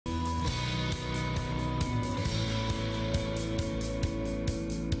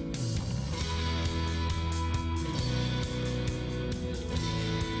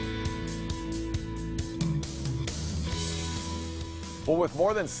Well, with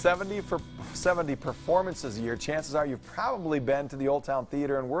more than 70 performances a year, chances are you've probably been to the Old Town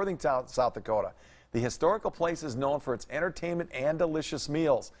Theater in Worthington, South Dakota. The historical place is known for its entertainment and delicious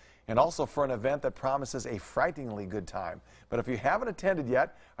meals, and also for an event that promises a frighteningly good time. But if you haven't attended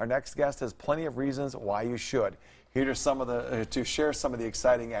yet, our next guest has plenty of reasons why you should. Here to share some of the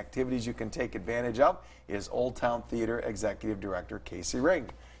exciting activities you can take advantage of is Old Town Theater Executive Director Casey Ring.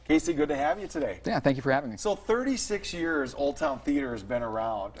 Casey, good to have you today. Yeah, thank you for having me. So 36 years Old Town Theater has been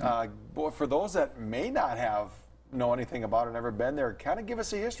around. For those that may not know anything about it, never been there, kind of give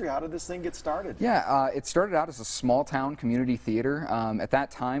us a history. How did this thing get started? Yeah, it started out as a small town community theater. At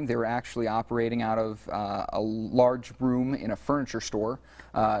that time, they were actually operating out of a large room in a furniture store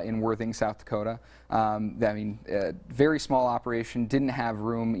in Worthing, South Dakota. Very small operation, didn't have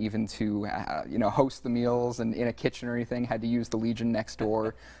room even to host the meals and in a kitchen or anything, had to use the Legion next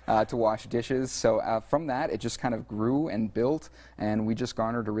door to wash dishes. So from that, it just kind of grew and built, and we just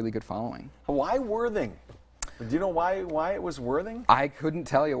garnered a really good following. Why Worthing? Do you know why it was Worthing? I couldn't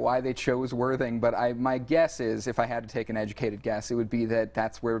tell you why they chose Worthing, but my guess is, if I had to take an educated guess, it would be that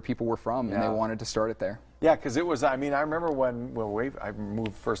that's where people were from, and they wanted to start it there. Yeah, because it was, I remember when I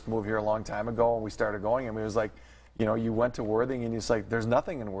first moved here a long time ago, and we started going, it was like, you went to Worthing, and it's like, there's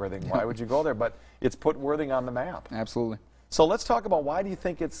nothing in Worthing. Why would you go there? But it's put Worthing on the map. Absolutely. So let's talk about, why do you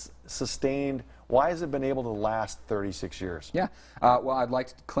think it's sustained? Why has it been able to last 36 years? Yeah, well, I'd like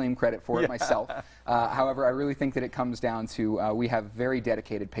to claim credit for it myself. However, I really think that it comes down to we have very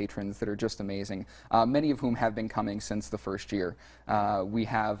dedicated patrons that are just amazing, many of whom have been coming since the first year. We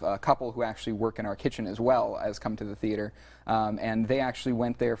have a couple who actually work in our kitchen as well as come to the theater, and they actually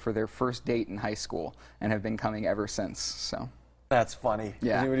went there for their first date in high school and have been coming ever since. So. That's funny.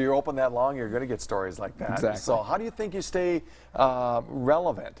 Yeah. When you're open that long, you're going to get stories like that. Exactly. So how do you think you stay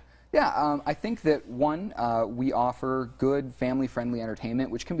relevant? Yeah, I think that, one, we offer good family-friendly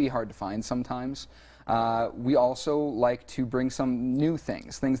entertainment, which can be hard to find sometimes. We also like to bring some new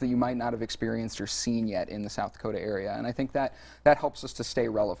things that you might not have experienced or seen yet in the South Dakota area, and I think that helps us to stay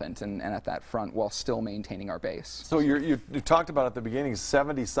relevant and at that front while still maintaining our base. So you talked about at the beginning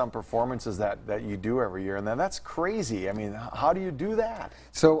 70-some performances that you do every year, and then that's crazy. How do you do that?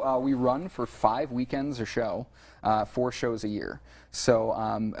 So we run for 5 weekends a show, 4 shows a year. So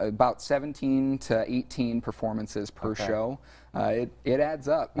about 17 to 18 performances per show. It adds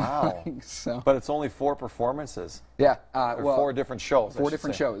up. Wow. So. But it's only 4 performances. Yeah. Well, 4 different shows. 4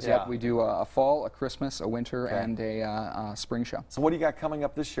 different shows. Yeah. We do a fall, a Christmas, a winter, and a spring show. So what do you got coming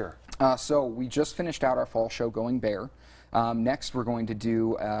up this year? So we just finished out our fall show, Going Bear. Next, we're going to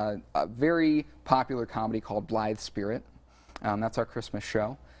do a very popular comedy called Blithe Spirit. That's our Christmas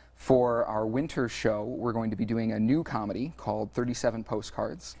show. For our winter show, we're going to be doing a new comedy called 37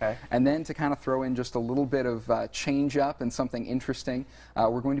 Postcards. Okay. And then to kind of throw in just a little bit of change up and something interesting,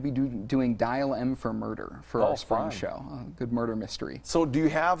 we're going to be doing Dial M for Murder for our spring show. A good murder mystery. So do you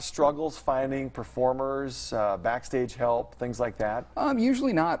have struggles finding performers, backstage help, things like that?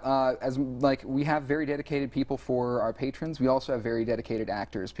 Usually not. We have very dedicated people for our patrons. We also have very dedicated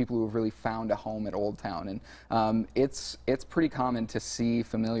actors, people who have really found a home at Old Town. And it's pretty common to see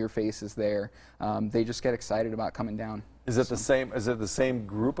familiar faces there. They just get excited about coming down. Is it the same? Is it the same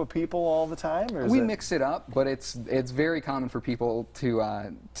group of people all the time? Or we mix it up, but it's very common for people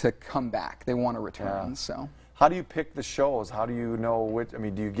to come back. They want to return. Yeah. So how do you pick the shows? How do you know which?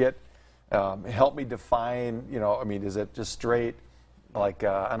 Do you get? Help me define. Is it just straight? Like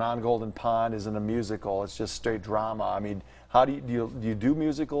an On Golden Pond isn't a musical, it's just straight drama. How do you do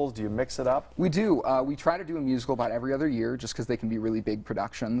musicals? Do you mix it up? We do. We try to do a musical about every other year just because they can be really big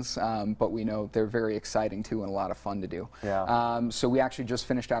productions, but we know they're very exciting too and a lot of fun to do. Yeah. So we actually just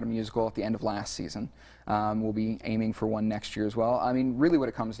finished out a musical at the end of last season. We'll be aiming for one next year as well. Really what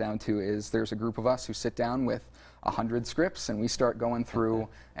it comes down to is there's a group of us who sit down with 100 scripts, and we start going through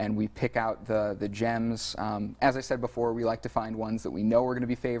and we pick out the gems. As I said before, we like to find ones that we know are going to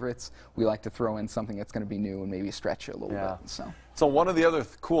be favorites. We like to throw in something that's going to be new and maybe stretch it a little bit. So one of the other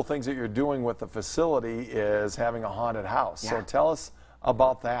cool things that you're doing with the facility is having a haunted house. Yeah. So tell us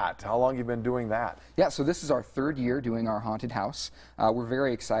about that. How long have you been doing that? Yeah, so this is our 3rd year doing our haunted house. We're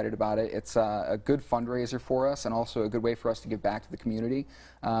very excited about it. It's a good fundraiser for us and also a good way for us to give back to the community.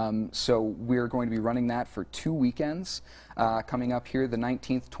 So we're going to be running that for 2 weekends coming up here, the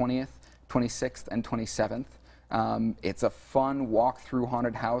 19th, 20th, 26th, and 27th. It's a fun walk-through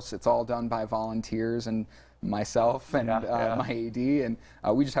haunted house. It's all done by volunteers and myself and my AD, and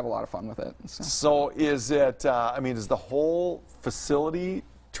we just have a lot of fun with it. So is it, is the whole facility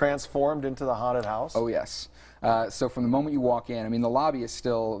transformed into the haunted house? Oh, yes. So from the moment you walk in, the lobby is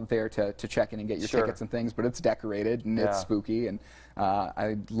still there to check in and get your tickets and things, but it's decorated and it's spooky, and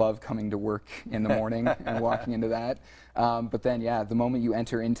I love coming to work in the morning and walking into that. But then, yeah, the moment you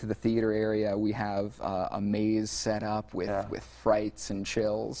enter into the theater area, we have a maze set up with frights and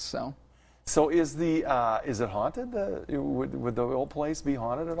chills. So is it haunted? Would the old place be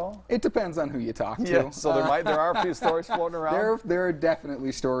haunted at all? It depends on who you talk to. Yeah, so there are a few stories floating around? There are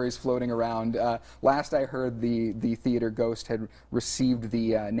definitely stories floating around. Last I heard, the theater ghost had received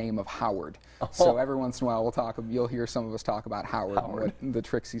the name of Howard. Oh. So every once in a while you'll hear some of us talk about Howard. And what the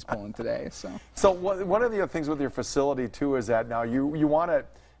tricks he's pulling today. So one of the other things with your facility too is that now you want to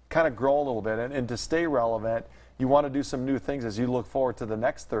kind of grow a little bit and to stay relevant. You want to do some new things as you look forward to the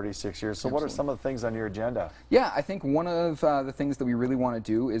next 36 years. So Absolutely. What are some of the things on your agenda? Yeah, I think one of the things that we really want to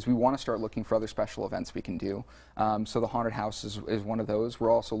do is we want to start looking for other special events we can do. So the haunted house is one of those. We're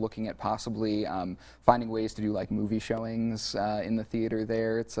also looking at possibly finding ways to do like movie showings in the theater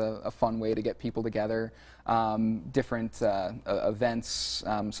there. It's a fun way to get people together. Different events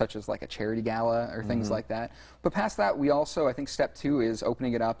such as like a charity gala or things like that. But past that, we also, I think step 2 is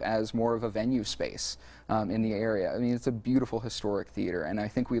opening it up as more of a venue space in the area. I mean, it's a beautiful historic theater, and I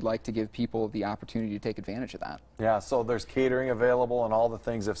think we'd like to give people the opportunity to take advantage of that. Yeah, so there's catering available and all the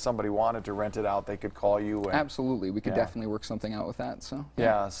things. If somebody wanted to rent it out, they could call you. And, absolutely, we could definitely work something out with that. So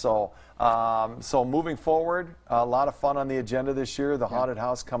so moving forward, a lot of fun on the agenda this year. The haunted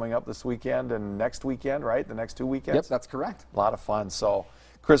house coming up this weekend and next weekend, right? The next 2 weekends? Yep, that's correct. A lot of fun. So,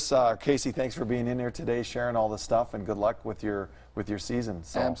 Chris, Casey, thanks for being in here today, sharing all this stuff, and good luck with your season.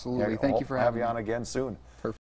 So, absolutely. Thank you for having me. Have you on again soon. Perfect.